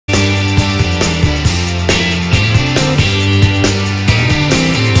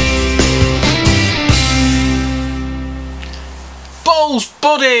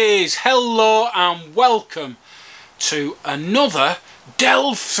Buddies, hello and welcome to another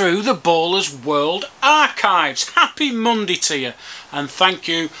delve through the Bowler's World archives. Happy Monday to you, and thank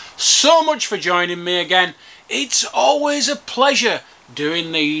you so much for joining me again. It's always a pleasure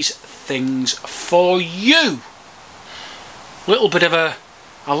doing these things for you.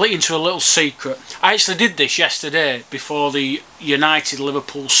 I'll let you into a little secret. I actually did this yesterday before the United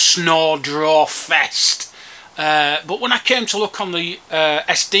Liverpool Snore Draw Fest. But when I came to look on the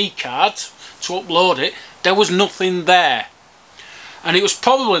SD card to upload it, there was nothing there. And it was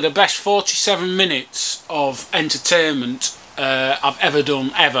probably the best 47 minutes of entertainment I've ever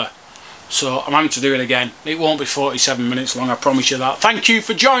done, ever. So I'm having to do it again. It won't be 47 minutes long, I promise you that. Thank you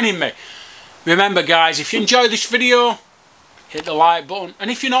for joining me. Remember guys, if you enjoy this video, hit the like button, and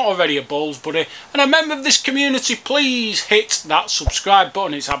if you're not already a Bowls buddy and a member of this community, please hit that subscribe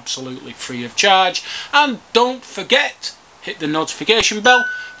button. It's absolutely free of charge, and don't forget, hit the notification bell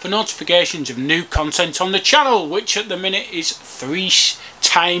for notifications of new content on the channel, which at the minute is 3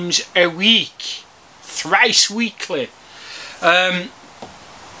 times a week, thrice weekly.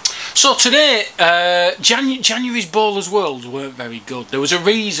 So today, January's Bowler's World weren't very good. There was a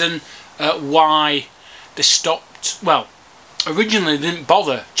reason why they stopped. Well, originally they didn't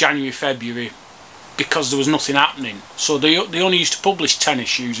bother January, February because there was nothing happening, so they only used to publish 10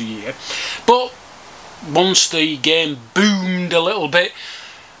 issues a year. But once the game boomed a little bit,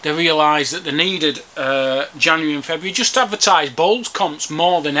 they realised that they needed January and February just to advertise Bowls comps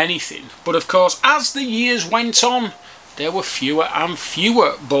more than anything. But of course, as the years went on, there were fewer and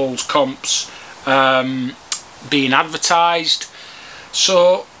fewer Bowls comps being advertised,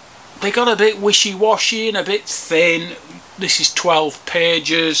 so they got a bit wishy-washy and a bit thin. This is 12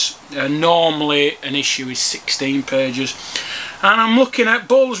 pages, normally an issue is 16 pages, and I'm looking at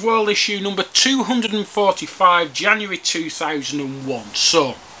Bowler's World issue number 245, January 2001.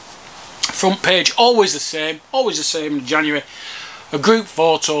 So, front page, always the same in January, a group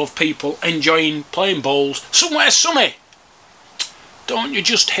photo of people enjoying playing bowls somewhere sunny. Don't you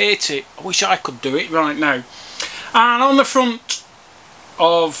just hate it? I wish I could do it right now. And on the front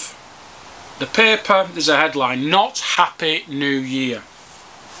of the paper there's a headline, "Not Happy New Year."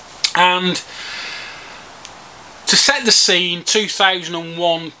 And to set the scene,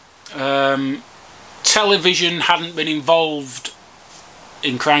 2001, television hadn't been involved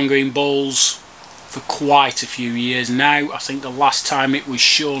in Crown Green Bowls for quite a few years now. I think the last time it was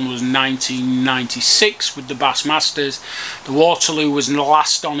shown was 1996 with the Bassmasters. The Waterloo was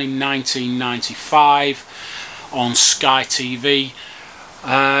last on in 1995 on Sky TV.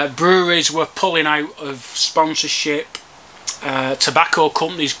 Breweries were pulling out of sponsorship. Tobacco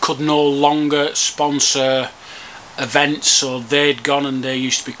companies could no longer sponsor events, so they'd gone, and they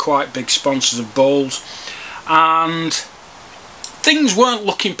used to be quite big sponsors of bowls, and things weren't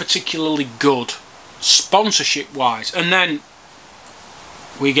looking particularly good sponsorship wise. And then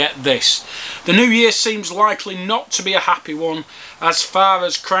we get this: the new year seems likely not to be a happy one as far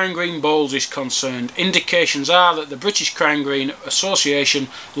as Crown Green Bowls is concerned. Indications are that the British Crown Green Association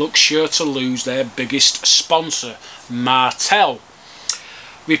looks sure to lose their biggest sponsor, Martell.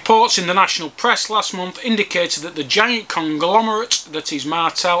 Reports in the national press last month indicated that the giant conglomerate that is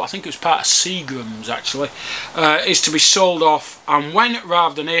Martell, I think it was part of Seagram's actually, is to be sold off, and when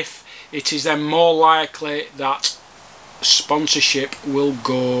rather than if, it is then more likely that sponsorship will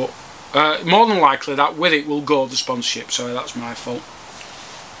go, more than likely that with it will go the sponsorship. Sorry, that's my fault.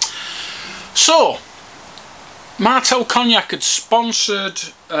 So Martell Cognac had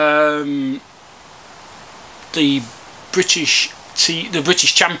sponsored the British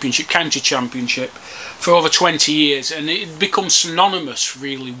Championship, County Championship, for over 20 years, and it had become synonymous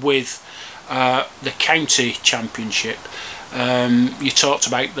really with the County Championship. You talked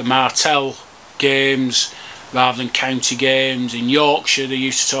about the Martell games rather than county games. In Yorkshire they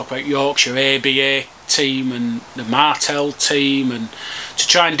used to talk about Yorkshire ABA team and the Martell team, and to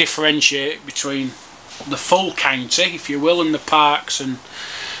try and differentiate between the full county, if you will, and the parks and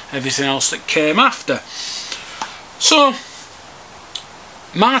everything else that came after. So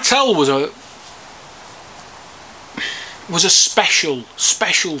Martell was a special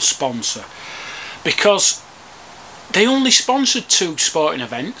sponsor because they only sponsored 2 sporting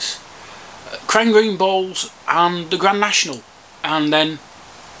events, Crown Green Bowls and the Grand National, and then,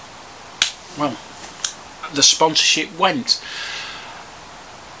 well, the sponsorship went.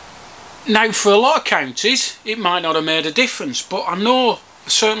 Now for a lot of counties it might not have made a difference, but I know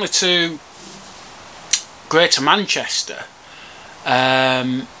certainly to Greater Manchester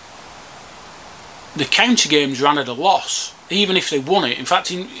the county games ran at a loss, even if they won it. In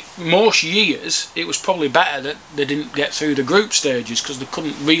fact, in most years, it was probably better that they didn't get through the group stages, because they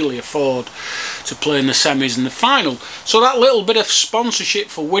couldn't really afford to play in the semis and the final. So that little bit of sponsorship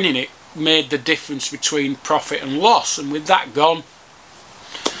for winning it made the difference between profit and loss. And with that gone,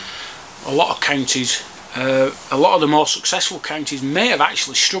 a lot of counties, a lot of the more successful counties may have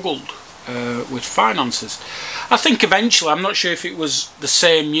actually struggled with finances. I think eventually, I'm not sure if it was the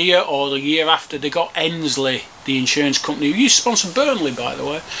same year or the year after, they got Ensley, the insurance company, who used to sponsor Burnley, by the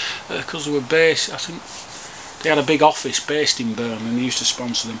way, because they were based, I think they had a big office based in Burnley and they used to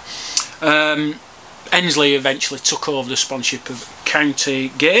sponsor them. Ensley eventually took over the sponsorship of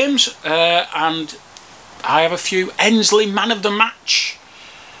county games, and I have a few Ensley Man of the Match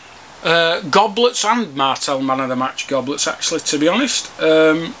goblets and Martell Man of the Match goblets, actually, to be honest.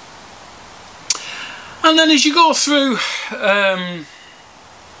 And then as you go through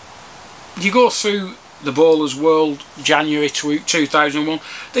the Bowlers World January 2001,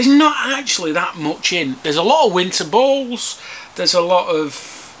 there's not actually that much in. There's a lot of winter bowls, there's a lot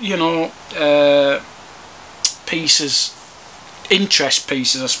of, you know, pieces, interest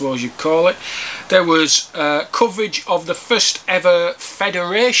pieces I suppose you'd call it. There was coverage of the first ever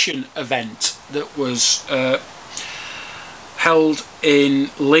Federation event that was held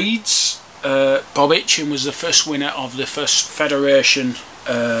in Leeds. Bob Hitchin was the first winner of the first Federation,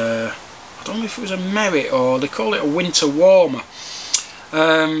 I don't know if it was a merit or they call it a winter warmer,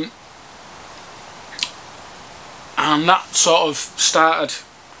 and that sort of started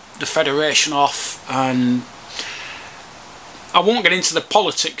the Federation off. And I won't get into the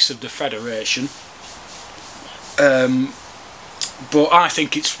politics of the Federation, but I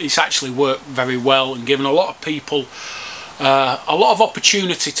think it's actually worked very well and given a lot of people a lot of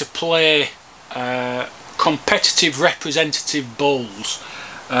opportunity to play competitive representative bowls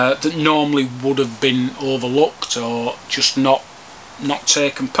that normally would have been overlooked or just not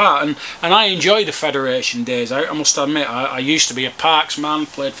taken part. And I enjoy the Federation days. I must admit, I used to be a Parks man,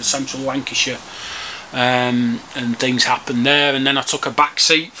 played for Central Lancashire, and things happened there, and then I took a back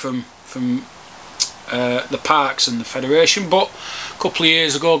seat from the Parks and the Federation, but a couple of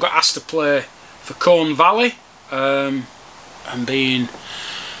years ago I got asked to play for Colne Valley, and being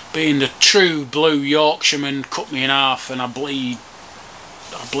the true blue Yorkshireman, cut me in half and I bleed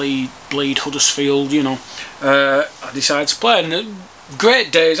Huddersfield, you know. I decided to play, and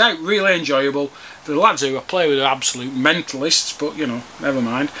great days out, really enjoyable. The lads who I play with are absolute mentalists, but you know, never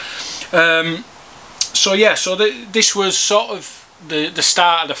mind. So yeah, so this was sort of the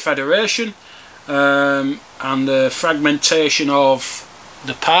start of the Federation, and the fragmentation of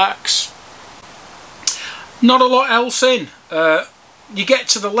the Parks. Not a lot else in. You get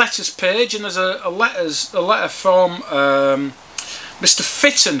to the letters page, and there's a letter from Mr.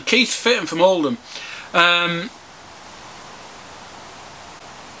 Fitton, Keith Fitton from Oldham,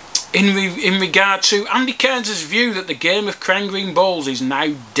 in regard to Andy Cairns' view that the game of Crane Green Bowls is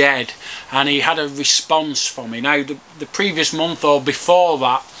now dead, and he had a response from me. Now, the previous month or before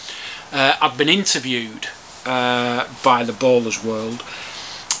that, I've been interviewed by the Bowlers World,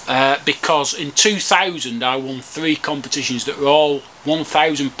 because in 2000 I won 3 competitions that were all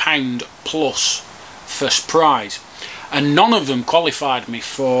 £1,000 plus first prize, and none of them qualified me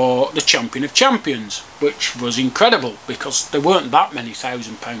for the Champion of Champions, which was incredible because there weren't that many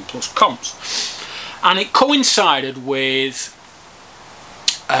 £1,000 plus comps. And it coincided with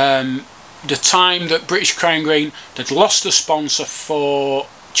the time that British Crown Green had lost the sponsor for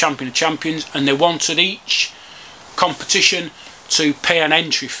Champion of Champions, and they wanted each competition to pay an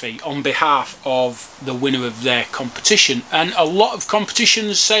entry fee on behalf of the winner of their competition. And a lot of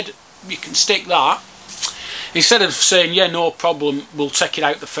competitions said, you can stick that. Instead of saying, yeah, no problem, we'll take it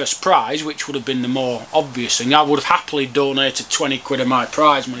out the first prize, which would have been the more obvious thing. I would have happily donated 20 quid of my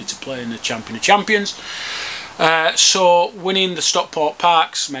prize money to play in the Champion of Champions. So winning the Stockport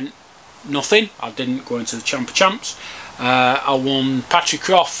Parks meant nothing. I didn't go into the Champ of Champs. I won Patrick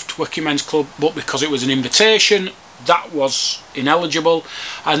Croft Working Men's Club, but because it was an invitation, that was ineligible.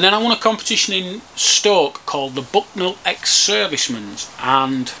 And then I won a competition in Stoke called the Bucknell Ex-Servicemen's,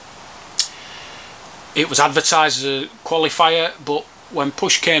 and it was advertised as a qualifier, but when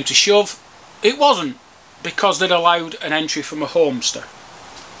push came to shove, it wasn't, because they'd allowed an entry from a homester.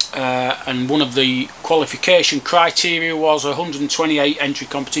 And one of the qualification criteria was a 128 entry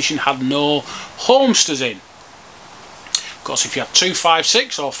competition had no homesters in. Of course, if you had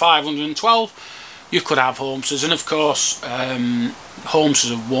 256 or 512, you could have homesters, and of course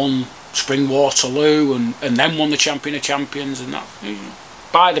homesters have won Spring Waterloo and then won the Champion of Champions, and that,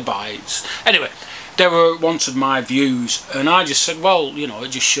 by the by. Anyway, they wanted my views, and I just said, well, you know,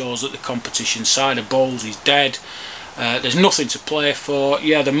 it just shows that the competition side of bowls is dead. There's nothing to play for.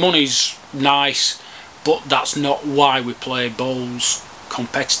 Yeah, the money's nice, but that's not why we play bowls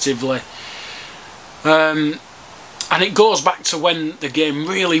competitively. And it goes back to when the game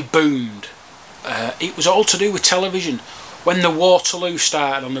really boomed. It was all to do with television. When the Waterloo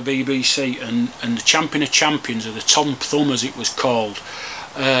started on the BBC, and the Champion of Champions, or the Tom Thumb as it was called,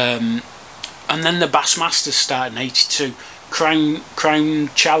 and then the Bassmasters started in '82, Crown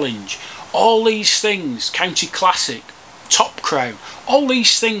Challenge, all these things, County Classic, Top Crown, all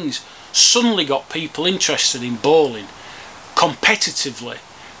these things suddenly got people interested in bowling competitively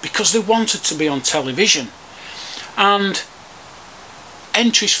because they wanted to be on television. And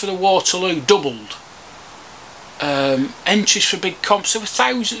entries for the Waterloo doubled. Entries for big comps, there were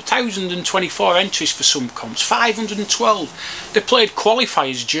 1,024 entries for some comps, 512. They played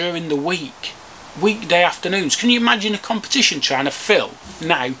qualifiers during the week, weekday afternoons. Can you imagine a competition trying to fill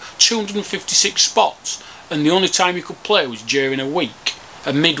now 256 spots, and the only time you could play was during a week,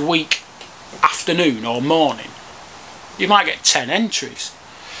 a midweek afternoon or morning? You might get 10 entries.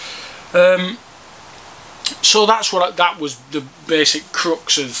 So that was the basic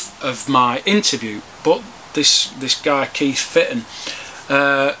crux of my interview. But this guy Keith Fitton,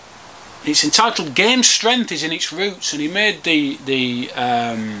 it's entitled "Game Strength is in its Roots," and he made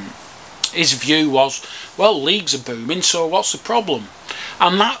his view was, well, leagues are booming, so what's the problem?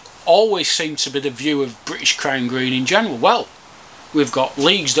 And that always seemed to be the view of British Crown Green in general. Well, we've got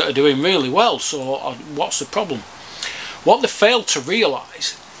leagues that are doing really well, so what's the problem? What they failed to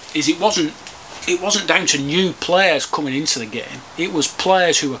realise is it wasn't down to new players coming into the game. It was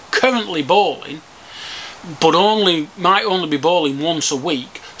players who are currently bowling, but might only be bowling once a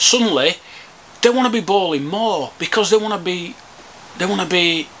week. Suddenly, they want to be bowling more because they want to be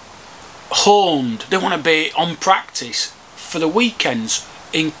honed. They want to be on practice for the weekends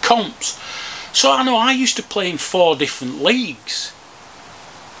in comps. So I know I used to play in 4 different leagues,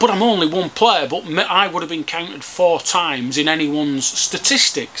 but I'm only one player. But I would have been counted 4 times in anyone's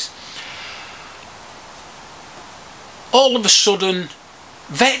statistics. All of a sudden,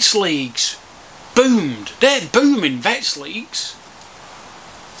 vets leagues boomed. They're booming, vets leagues,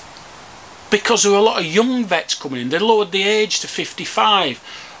 because there were a lot of young vets coming in. They lowered the age to 55,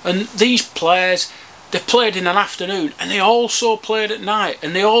 and these players, they played in an afternoon, and they also played at night,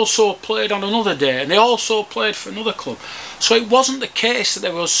 and they also played on another day, and they also played for another club. So it wasn't the case that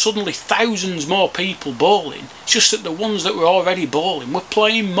there was suddenly thousands more people bowling. It's just that the ones that were already bowling were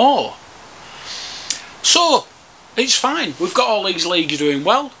playing more. So it's fine, we've got all these leagues doing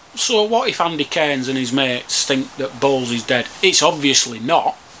well, so what if Andy Cairns and his mates think that bowls is dead? It's obviously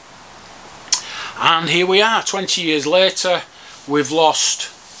not. And here we are, 20 years later, we're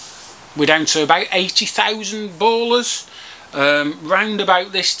down to about 80,000 bowlers. Round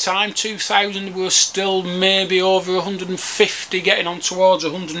about this time, 2000, we were still maybe over 150, getting on towards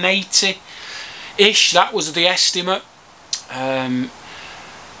 180-ish, that was the estimate.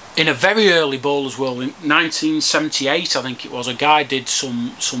 In a very early bowler's world, in 1978 I think it was, a guy did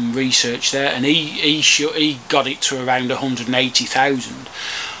some research there, and he got it to around 180,000.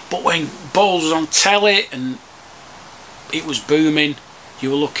 But when bowls was on telly and it was booming, you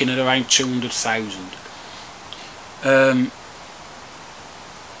were looking at around 200,000.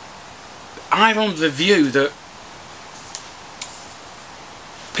 I'm on the view that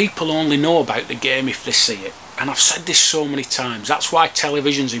people only know about the game if they see it. And I've said this so many times, that's why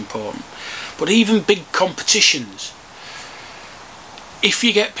television's important. But even big competitions, if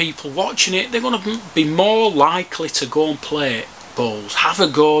you get people watching it, they're going to be more likely to go and play bowls, have a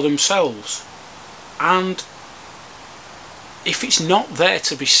go themselves. And if it's not there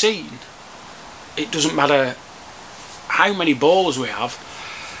to be seen, it doesn't matter how many bowlers we have,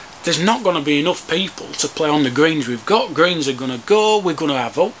 there's not going to be enough people to play on the greens we've got. Greens are going to go, we're going to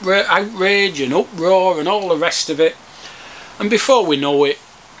have outrage and uproar and all the rest of it. And before we know it,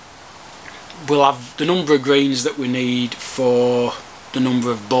 we'll have the number of greens that we need for the number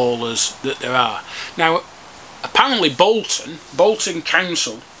of bowlers that there are. Now, apparently Bolton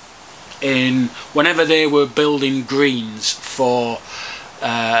Council, whenever they were building greens for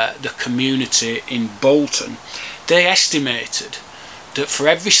the community in Bolton, they estimated that for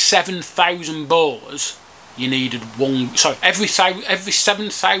every 7,000 bowlers you needed one. Sorry, every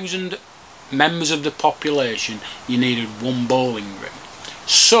 7,000 members of the population you needed one bowling green.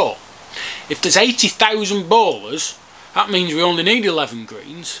 So if there's 80,000 bowlers, that means we only need 11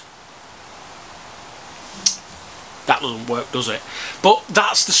 greens. That doesn't work, does it? But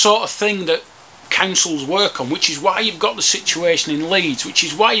that's the sort of thing that councils work on, which is why you've got the situation in Leeds, which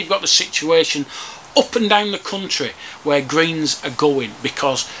is why you've got the situation up and down the country where greens are going,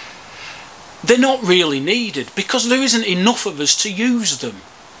 because they're not really needed, because there isn't enough of us to use them.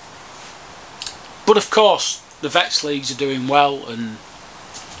 But of course the Vets Leagues are doing well, and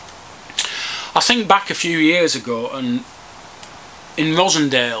I think back a few years ago, and in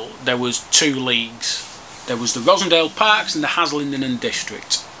Rosendale there was 2 leagues. There was the Rosendale Parks and the Haslingden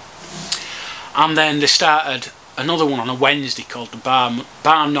District, and then they started another one on a Wednesday called the Bar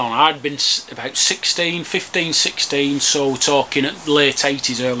None. I'd been about 15, 16, so talking at late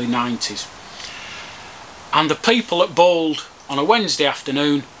 80s, early 90s. And the people that bowled on a Wednesday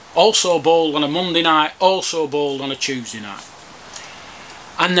afternoon also bowled on a Monday night, also bowled on a Tuesday night.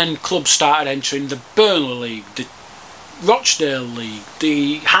 And then clubs started entering the Burnley League, the Rochdale League,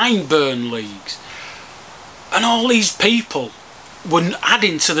 the Hyndburn Leagues. And all these people were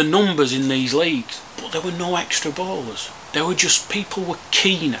adding to the numbers in these leagues, but there were no extra bowlers. There were just, people were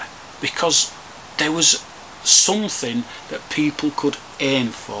keener because there was something that people could aim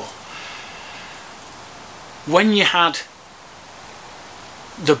for. When you had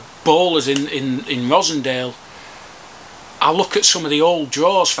the bowlers in Rosendale, I look at some of the old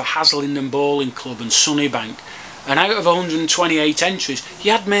draws for Haslingden Bowling Club and Sunnybank, and out of 128 entries,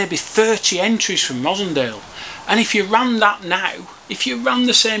 you had maybe 30 entries from Rosendale. And if you ran that now, if you ran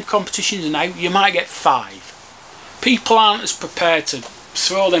the same competitions now, you might get 5. People aren't as prepared to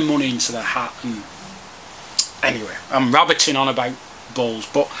throw their money into their hat. And anyway, I'm rabbiting on about bowls,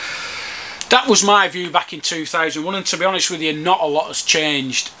 but that was my view back in 2001, and to be honest with you, not a lot has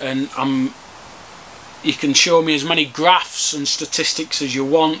changed. And you can show me as many graphs and statistics as you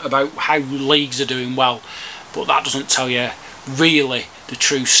want about how leagues are doing well, but that doesn't tell you really the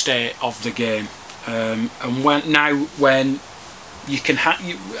true state of the game. And when you can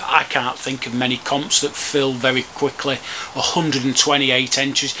I can't think of many comps that fill very quickly. 128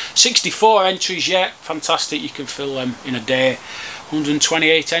 entries, 64 entries, yeah, fantastic, you can fill them in a day.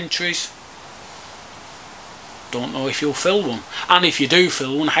 128 entries, don't know if you'll fill one, and if you do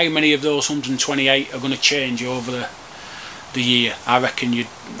fill one, how many of those 128 are going to change over the year? I reckon you'd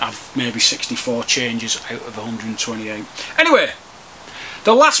have maybe 64 changes out of 128. Anyway,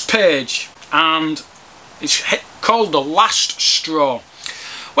 the last page, and it's called The Last Straw.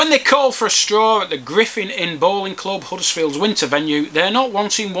 When they call for a straw at the Griffin Inn Bowling Club, Huddersfield's winter venue, they're not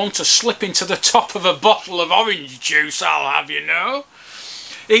wanting one to slip into the top of a bottle of orange juice, I'll have you know.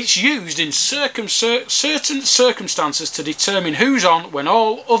 It's used in certain circumstances to determine who's on when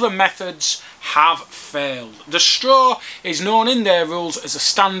all other methods have failed. The straw is known in their rules as a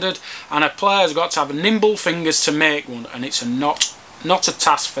standard, and a player's got to have nimble fingers to make one, and it's not a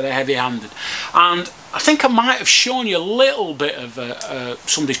task for the heavy-handed. And I think I might have shown you a little bit of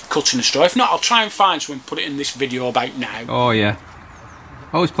somebody cutting a straw. If not, I'll try and find someone and put it in this video about now. Oh yeah,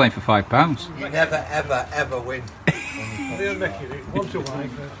 I was playing for £5. You never ever win. One to wide.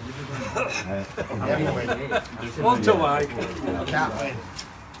 One to wide. Can't win.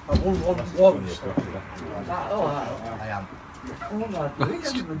 I won once. I am.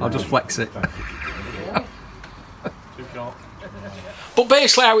 I'll just flex it. But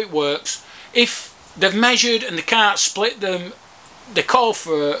basically how it works, if they've measured and they can't split them, they call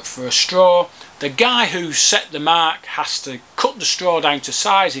for a straw. The guy who set the mark has to cut the straw down to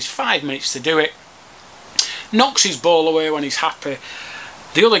size. He's 5 minutes to do it. Knocks his ball away when he's happy.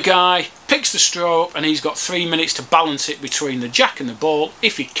 The other guy picks the straw up and he's got 3 minutes to balance it between the jack and the ball.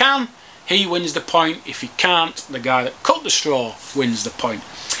 If he can, he wins the point. If he can't, the guy that cut the straw wins the point.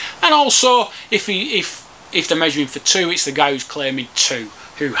 And also, if they're measuring for 2, it's the guy who's claiming 2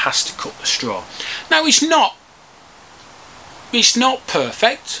 who has to cut the straw. Now it's not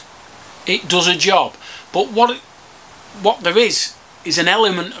perfect. It does a job, but what there is an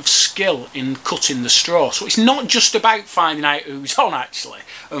element of skill in cutting the straw. So it's not just about finding out who's on actually,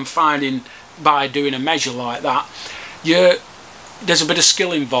 and finding by doing a measure like that. There's a bit of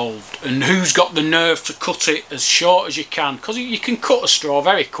skill involved, and who's got the nerve to cut it as short as you can, because you can cut a straw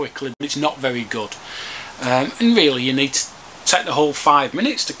very quickly, but it's not very good. And really you need to take the whole 5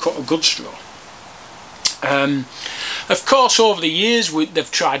 minutes to cut a good straw. Of course, over the years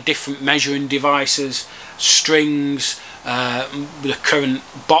they've tried different measuring devices, strings, the current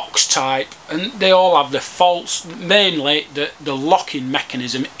box type, and they all have their faults. Mainly the locking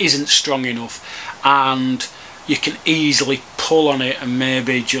mechanism isn't strong enough, and you can easily pull on it and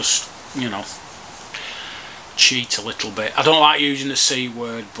maybe just, you know, cheat a little bit. I don't like using the C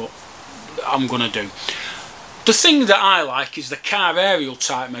word, but I'm gonna do. The thing that I like is the car aerial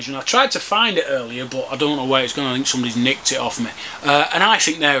type measure, and I tried to find it earlier, but I don't know where it's gone. I think somebody's nicked it off me. And I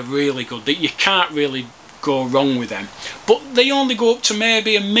think they're really good. You can't really go wrong with them. But they only go up to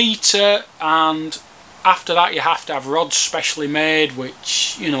maybe 1 metre, and after that you have to have rods specially made,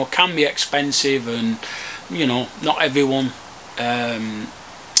 which, you know, can be expensive, and, you know, not everyone can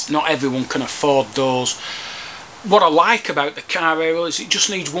afford those. What I like about the car aerial is it just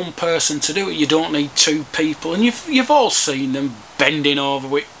needs one person to do it. You don't need 2 people, and you've all seen them bending over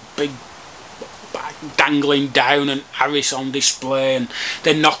with big bag dangling down and Harris on display, and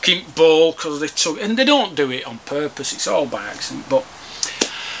they're knocking ball because they took, and they don't do it on purpose, it's all by accident, but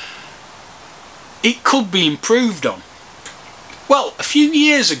it could be improved on. Well, a few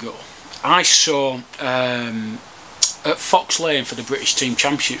years ago I saw at Fox Lane for the British Team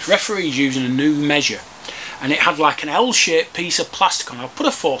Championships, referees using a new measure, and it had like an L-shaped piece of plastic on. I'll put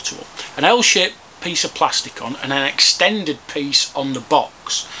a photo up. An L-shaped piece of plastic on and an extended piece on the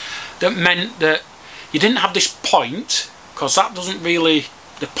box. That meant that you didn't have this point, because that doesn't really,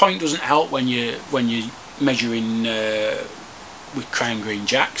 the point doesn't help when you're measuring with Crown Green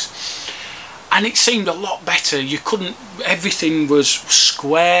jacks. And it seemed a lot better. You couldn't, everything was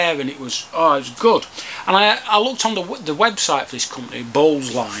square, and it was good. And I looked on the website for this company,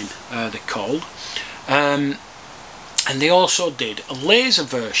 Bowls Line, they're called. And they also did a laser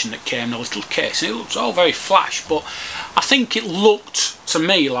version that came in a little case, and it looks all very flash, but I think it looked to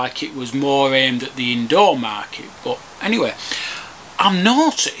me like it was more aimed at the indoor market. But anyway, I've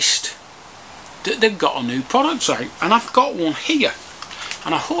noticed that they've got a new product out, and I've got one here,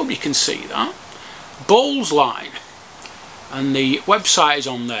 and I hope you can see that. Bowls Line, and the website is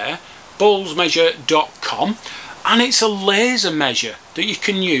on there, bowlsmeasure.com, and it's a laser measure that you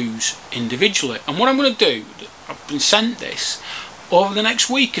can use individually. And what I'm going to do, I've been sent this, over the next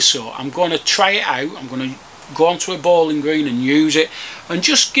week or so I'm going to try it out. I'm going to go onto a bowling green and use it, and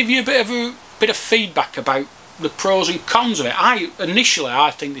just give you a bit of feedback about the pros and cons of it. Initially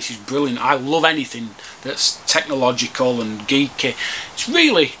I think this is brilliant. I love anything that's technological and geeky. It's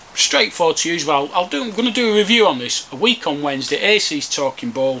really straightforward to use. Well, I'm going to do a review on this a week on Wednesday. AC's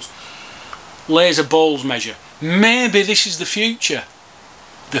Talking Bowls, laser bowls measure. Maybe this is the future.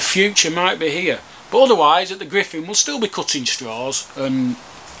 The future might be here. But otherwise, at the Griffin, we'll still be cutting straws and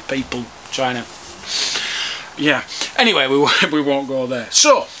people trying to... Yeah. Anyway, we won't go there.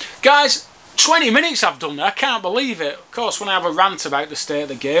 So, guys, 20 minutes I've done there. I can't believe it. Of course, when I have a rant about the state of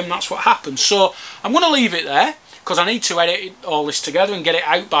the game, that's what happens. So, I'm going to leave it there, because I need to edit all this together and get it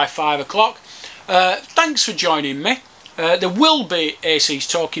out by 5 o'clock. Thanks for joining me. There will be AC's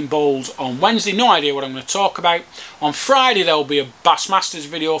Talking Bowls on Wednesday. No idea what I'm going to talk about. On Friday there will be a Bassmasters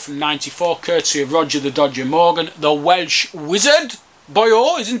video from '94, courtesy of Roger the Dodger Morgan, the Welsh wizard.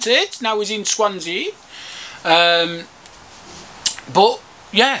 Boyo, isn't it? Now he's in Swansea. But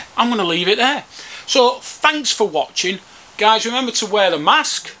yeah, I'm going to leave it there. So thanks for watching. Guys, remember to wear the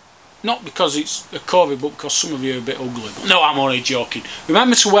mask. Not because it's a COVID, but because some of you are a bit ugly. But no, I'm only joking.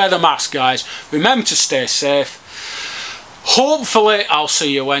 Remember to wear the mask, guys. Remember to stay safe. Hopefully I'll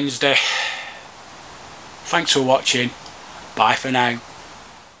see you Wednesday. Thanks for watching. Bye for now.